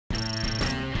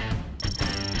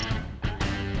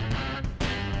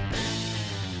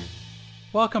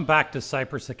Welcome back to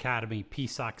Cypress Academy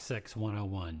PSoC 6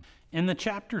 101. In the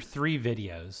Chapter 3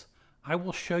 videos, I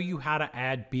will show you how to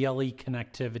add BLE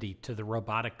connectivity to the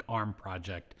robotic arm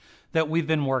project that we've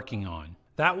been working on.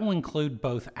 That will include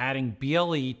both adding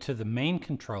BLE to the main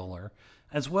controller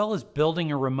as well as building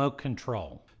a remote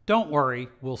control. Don't worry,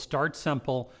 we'll start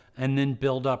simple and then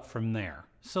build up from there.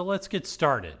 So let's get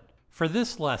started. For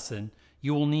this lesson,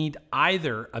 you will need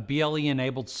either a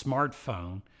BLE-enabled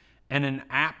smartphone and an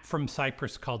app from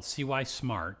Cypress called CY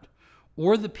Smart,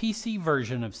 or the PC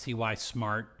version of CY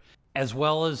Smart, as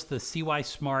well as the CY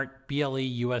Smart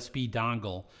BLE USB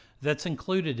dongle that's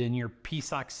included in your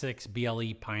PSoC 6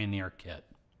 BLE Pioneer Kit.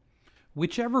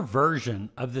 Whichever version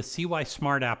of the CY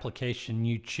Smart application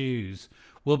you choose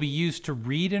will be used to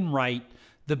read and write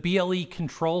the BLE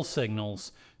control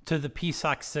signals to the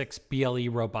PSoC 6 BLE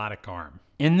robotic arm.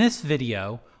 In this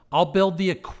video, I'll build the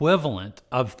equivalent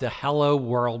of the Hello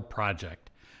World project,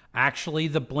 actually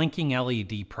the blinking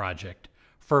LED project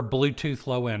for Bluetooth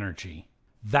Low Energy.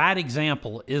 That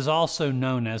example is also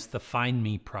known as the Find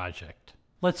Me project.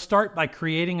 Let's start by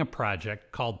creating a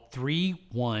project called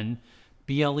 3.1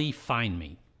 BLE Find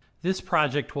Me. This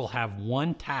project will have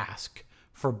one task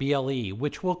for BLE,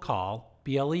 which we'll call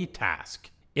BLE task.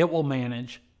 It will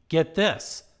manage, get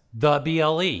this, the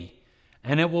BLE,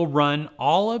 and it will run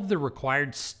all of the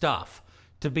required stuff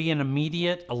to be an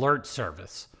immediate alert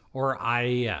service, or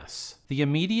IAS. The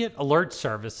immediate alert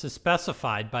service is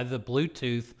specified by the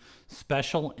Bluetooth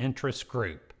Special Interest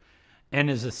Group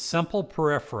and is a simple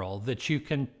peripheral that you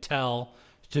can tell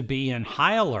to be in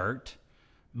high alert,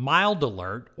 mild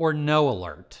alert, or no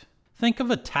alert. Think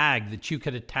of a tag that you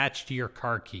could attach to your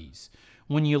car keys.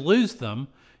 When you lose them,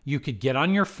 you could get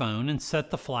on your phone and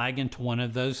set the flag into one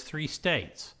of those three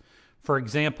states. For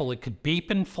example, it could beep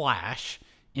and flash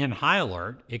in high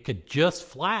alert, it could just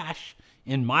flash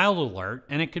in mild alert,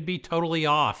 and it could be totally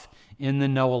off in the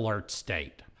no alert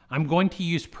state. I'm going to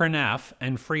use printf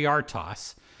and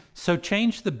FreeRTOS, so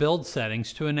change the build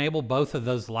settings to enable both of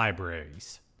those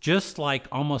libraries, just like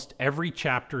almost every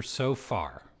chapter so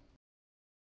far.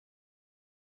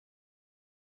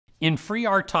 In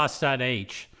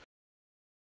FreeRTOS.h,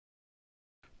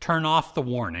 turn off the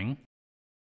warning,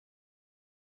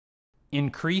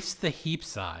 increase the heap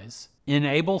size,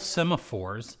 enable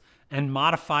semaphores, and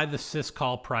modify the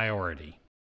syscall priority.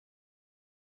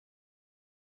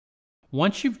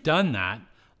 Once you've done that,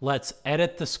 let's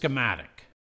edit the schematic.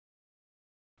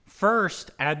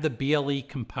 First, add the BLE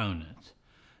component,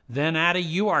 then add a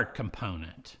UART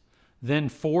component, then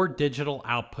 4 digital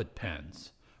output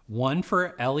pins, one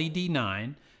for LED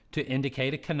 9 to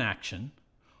indicate a connection,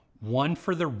 one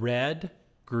for the red,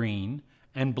 green,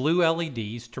 and blue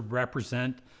LEDs to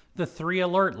represent the 3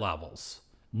 alert levels,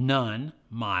 none,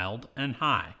 mild, and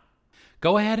high.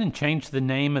 Go ahead and change the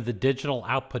name of the digital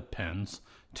output pins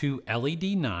to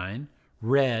LED 9,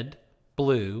 red,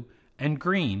 blue, and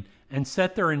green, and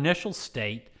set their initial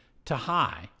state to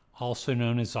high, also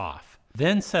known as off.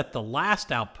 Then set the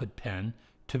last output pin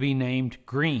to be named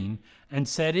green and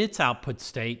set its output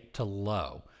state to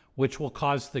low, which will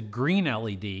cause the green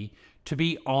LED to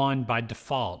be on by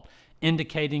default,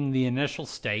 indicating the initial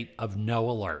state of no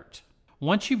alert.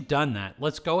 Once you've done that,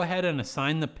 let's go ahead and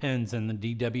assign the pins in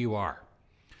the DWR.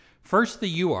 First,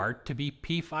 the UART to be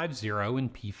P50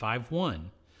 and P51.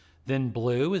 Then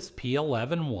blue is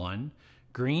P11.1,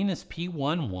 green is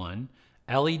P11,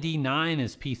 LED 9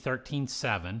 is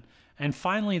P13.7, and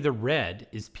finally the red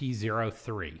is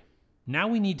P03. Now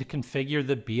we need to configure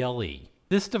the BLE.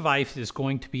 This device is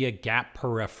going to be a gap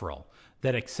peripheral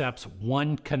that accepts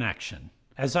one connection.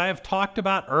 As I have talked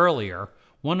about earlier,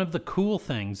 one of the cool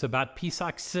things about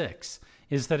PSoC 6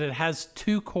 is that it has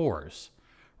 2 cores.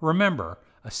 Remember,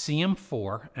 a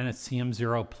CM4 and a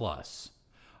CM0+.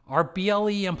 Our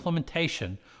BLE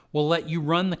implementation will let you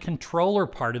run the controller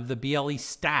part of the BLE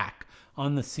stack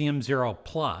on the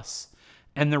CM0+,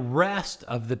 and the rest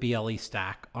of the BLE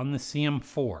stack on the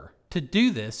CM4. To do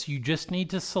this, you just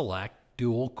need to select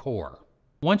dual core.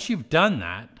 Once you've done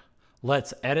that,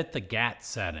 let's edit the GAT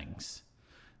settings.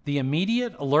 The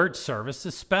immediate alert service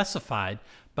is specified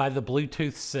by the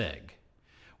Bluetooth SIG.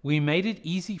 We made it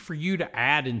easy for you to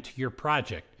add into your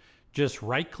project. Just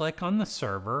right-click on the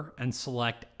server and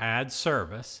select Add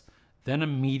Service, then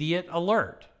Immediate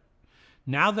Alert.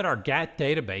 Now that our GAT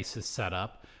database is set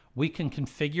up, we can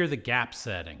configure the gap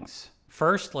settings.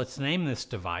 First, let's name this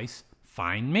device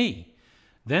Find Me,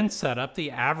 then set up the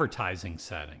advertising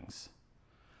settings.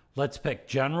 Let's pick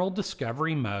General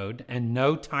Discovery Mode and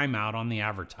no timeout on the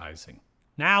advertising.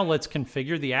 Now let's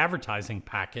configure the advertising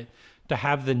packet to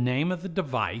have the name of the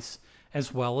device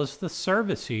as well as the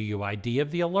service UUID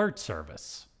of the alert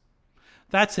service.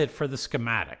 That's it for the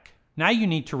schematic. Now you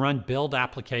need to run build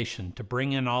application to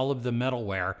bring in all of the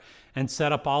middleware and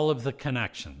set up all of the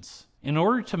connections. In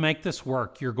order to make this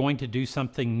work, you're going to do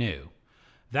something new.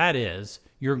 That is,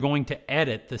 you're going to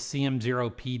edit the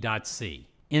cm0p.c.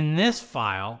 In this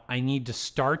file, I need to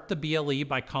start the BLE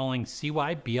by calling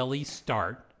cyble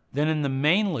start. Then in the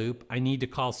main loop, I need to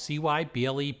call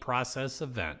cyble process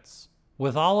events.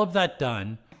 With all of that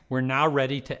done, we're now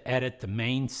ready to edit the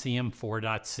main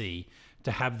cm4.c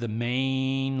to have the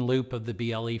main loop of the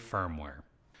BLE firmware.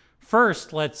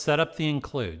 First, let's set up the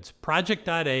includes: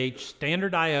 project.h,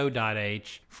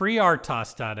 standard.io.h,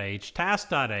 freertos.h,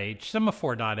 task.h,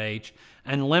 semaphore.h,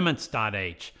 and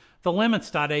limits.h. The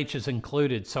limits.h is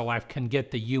included so I can get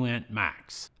the uint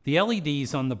max. The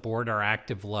LEDs on the board are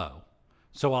active low,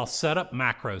 so I'll set up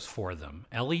macros for them.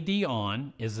 LED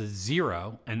on is a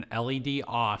 0 and LED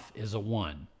off is a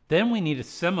 1. Then we need a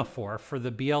semaphore for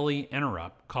the BLE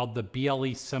interrupt called the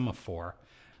BLE semaphore.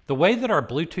 The way that our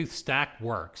Bluetooth stack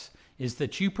works is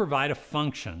that you provide a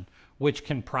function which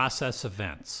can process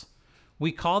events.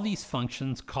 We call these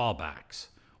functions callbacks.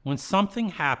 When something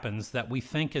happens that we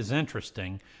think is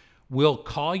interesting, we'll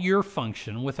call your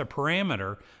function with a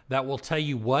parameter that will tell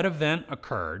you what event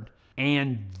occurred,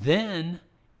 and then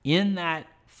in that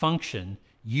function,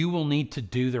 you will need to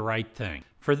do the right thing.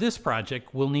 For this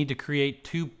project, we'll need to create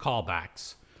 2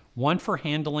 callbacks, one for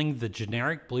handling the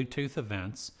generic Bluetooth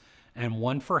events and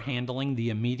one for handling the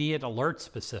immediate alert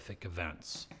specific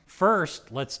events.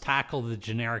 First, let's tackle the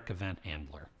generic event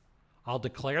handler. I'll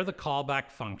declare the callback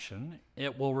function.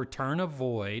 It will return a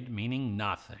void, meaning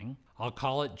nothing. I'll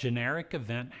call it generic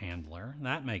event handler.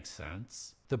 That makes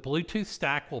sense. The Bluetooth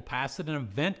stack will pass it an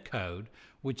event code,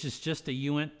 which is just a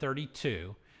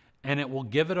uint32, and it will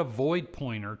give it a void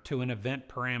pointer to an event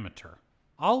parameter.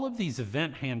 All of these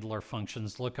event handler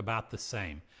functions look about the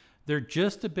same. They're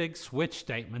just a big switch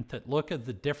statement that look at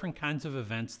the different kinds of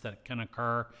events that can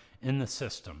occur in the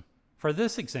system. For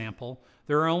this example,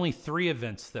 there are only 3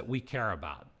 events that we care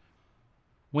about.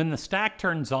 When the stack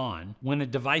turns on, when a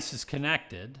device is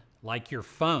connected, like your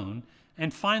phone,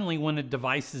 and finally when a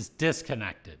device is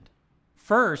disconnected.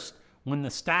 First, when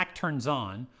the stack turns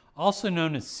on, also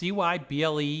known as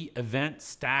cyble event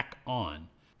stack on.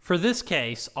 For this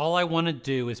case, all I want to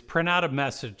do is print out a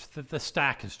message that the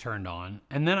stack is turned on,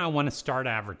 and then I want to start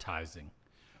advertising.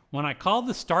 When I call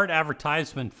the start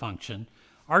advertisement function,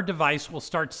 our device will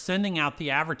start sending out the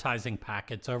advertising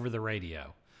packets over the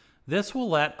radio. This will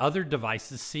let other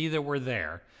devices see that we're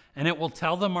there, and it will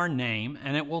tell them our name,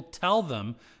 and it will tell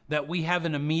them that we have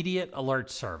an immediate alert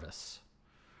service.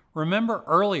 Remember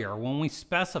earlier when we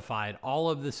specified all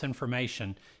of this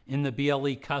information in the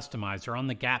BLE customizer on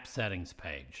the gap settings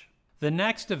page. The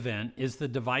next event is the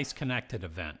device connected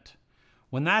event.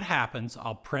 When that happens,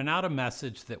 I'll print out a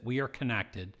message that we are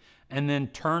connected and then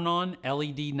turn on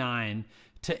LED 9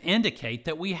 to indicate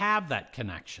that we have that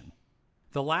connection.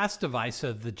 The last device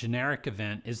of the generic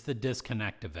event is the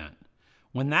disconnect event.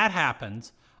 When that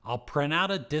happens, I'll print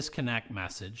out a disconnect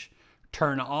message,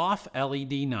 turn off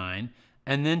LED 9,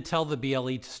 and then tell the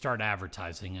BLE to start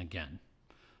advertising again.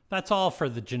 That's all for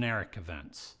the generic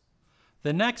events.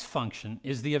 The next function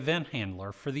is the event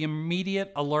handler for the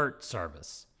immediate alert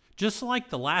service. Just like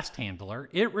the last handler,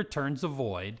 it returns a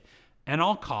void, and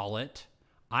I'll call it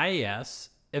IS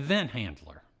event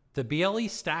handler. The BLE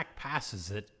stack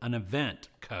passes it an event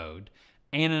code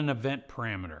and an event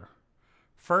parameter.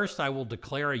 First, I will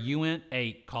declare a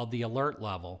uint8 called the alert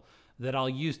level that I'll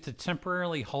use to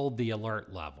temporarily hold the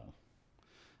alert level.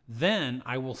 Then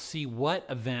I will see what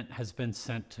event has been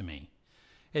sent to me.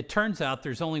 It turns out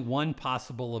there's only one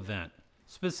possible event,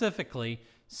 specifically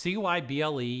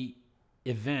cyble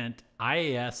event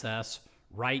IASS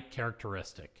write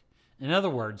characteristic. In other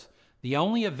words, the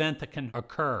only event that can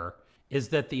occur is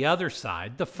that the other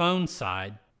side, the phone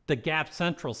side, the gap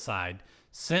central side,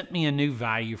 sent me a new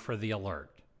value for the alert.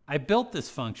 I built this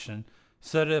function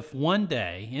so that if one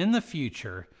day in the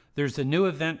future there's a new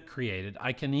event created,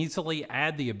 I can easily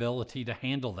add the ability to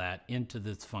handle that into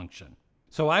this function.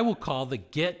 So I will call the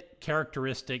get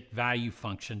characteristic value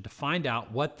function to find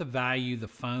out what the value the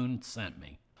phone sent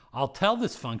me. I'll tell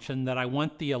this function that I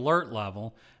want the alert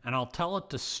level, and I'll tell it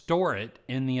to store it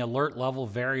in the alert level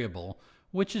variable,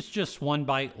 which is just 1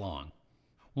 byte long.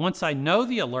 Once I know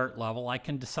the alert level, I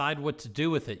can decide what to do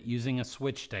with it using a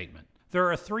switch statement.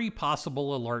 There are 3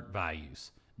 possible alert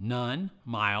values: none,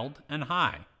 mild, and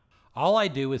high. All I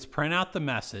do is print out the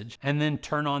message and then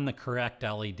turn on the correct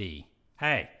LED.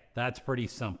 Hey, that's pretty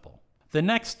simple. The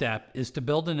next step is to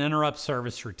build an interrupt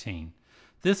service routine.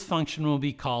 This function will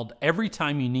be called every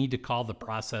time you need to call the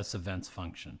process events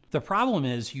function. The problem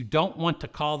is you don't want to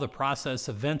call the process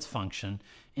events function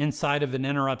inside of an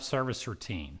interrupt service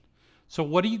routine. So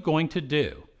what are you going to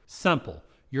do? Simple.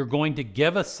 You're going to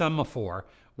give a semaphore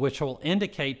which will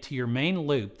indicate to your main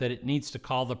loop that it needs to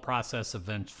call the process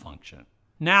events function.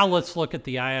 Now let's look at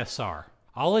the ISR.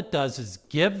 All it does is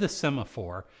give the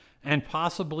semaphore and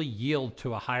possibly yield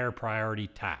to a higher priority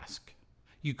task.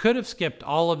 You could have skipped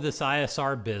all of this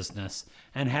ISR business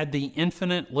and had the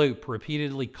infinite loop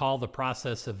repeatedly call the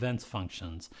process events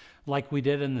functions like we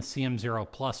did in the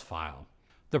CM0+ file.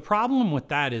 The problem with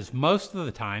that is most of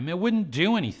the time it wouldn't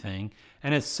do anything,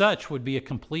 and as such would be a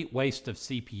complete waste of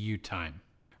CPU time.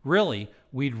 Really,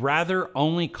 we'd rather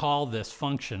only call this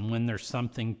function when there's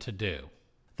something to do.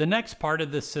 The next part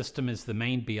of this system is the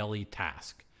main BLE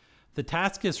task. The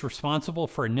task is responsible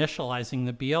for initializing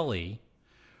the BLE,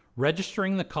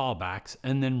 registering the callbacks,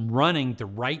 and then running the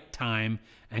right time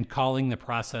and calling the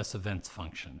process events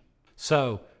function.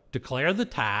 So declare the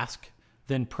task,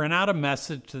 then print out a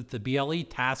message that the BLE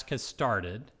task has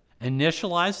started,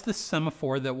 initialize the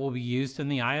semaphore that will be used in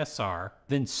the ISR,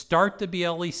 then start the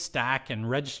BLE stack and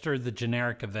register the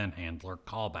generic event handler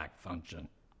callback function.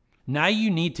 Now you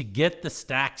need to get the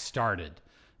stack started.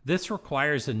 This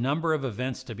requires a number of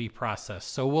events to be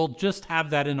processed, so we'll just have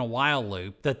that in a while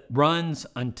loop that runs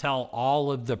until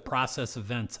all of the process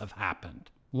events have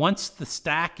happened. Once the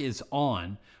stack is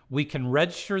on, we can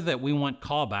register that we want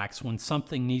callbacks when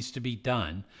something needs to be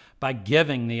done by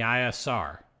giving the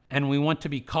ISR. And we want to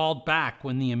be called back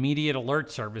when the immediate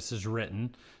alert service is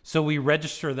written, so we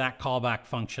register that callback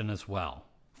function as well.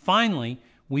 Finally,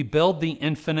 we build the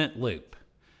infinite loop.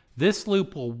 This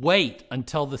loop will wait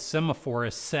until the semaphore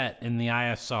is set in the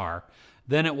ISR,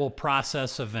 then it will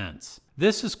process events.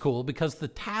 This is cool because the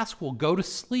task will go to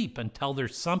sleep until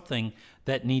there's something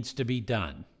that needs to be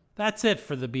done. That's it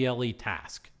for the BLE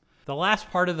task. The last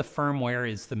part of the firmware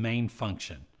is the main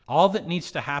function. All that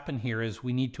needs to happen here is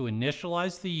we need to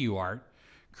initialize the UART,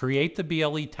 create the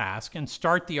BLE task, and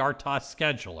start the RTOS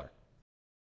scheduler.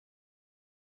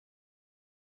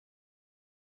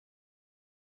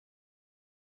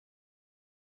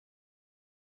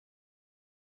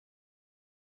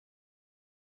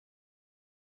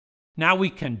 Now we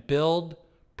can build,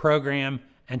 program,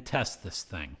 and test this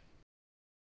thing.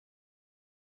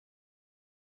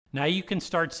 Now you can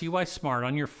start CY Smart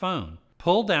on your phone.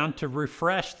 Pull down to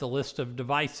refresh the list of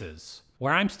devices.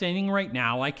 Where I'm standing right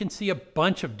now, I can see a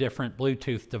bunch of different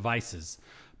Bluetooth devices,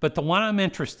 but the one I'm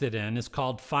interested in is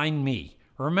called Find Me.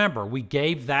 Remember, we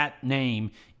gave that name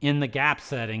in the gap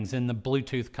settings in the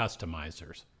Bluetooth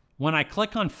customizers. When I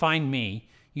click on Find Me,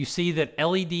 you see that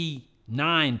LED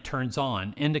 9 turns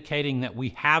on, indicating that we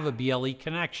have a BLE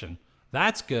connection.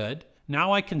 That's good.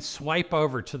 Now I can swipe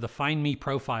over to the Find Me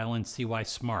profile in CY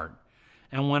Smart.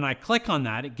 And when I click on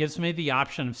that, it gives me the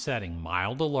option of setting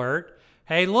mild alert.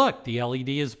 Hey, look, the LED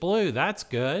is blue. That's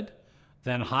good.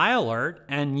 Then high alert.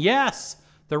 And yes,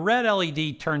 the red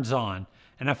LED turns on.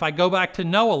 And if I go back to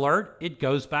no alert, it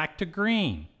goes back to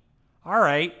green. All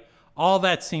right, all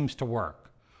that seems to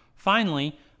work.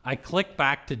 Finally, I click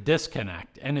back to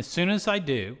disconnect, and as soon as I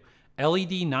do,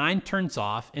 LED 9 turns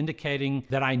off, indicating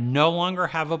that I no longer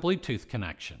have a Bluetooth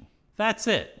connection. That's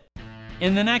it.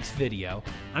 In the next video,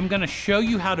 I'm going to show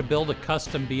you how to build a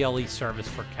custom BLE service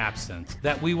for CapSense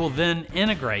that we will then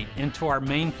integrate into our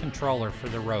main controller for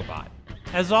the robot.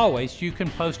 As always, you can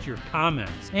post your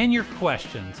comments and your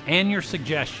questions and your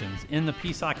suggestions in the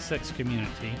PSoC 6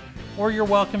 community, or you're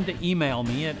welcome to email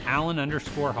me at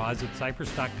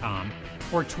alan_hawse@cypress.com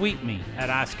or tweet me at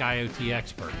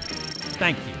AskIoTExpert.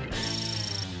 Thank you.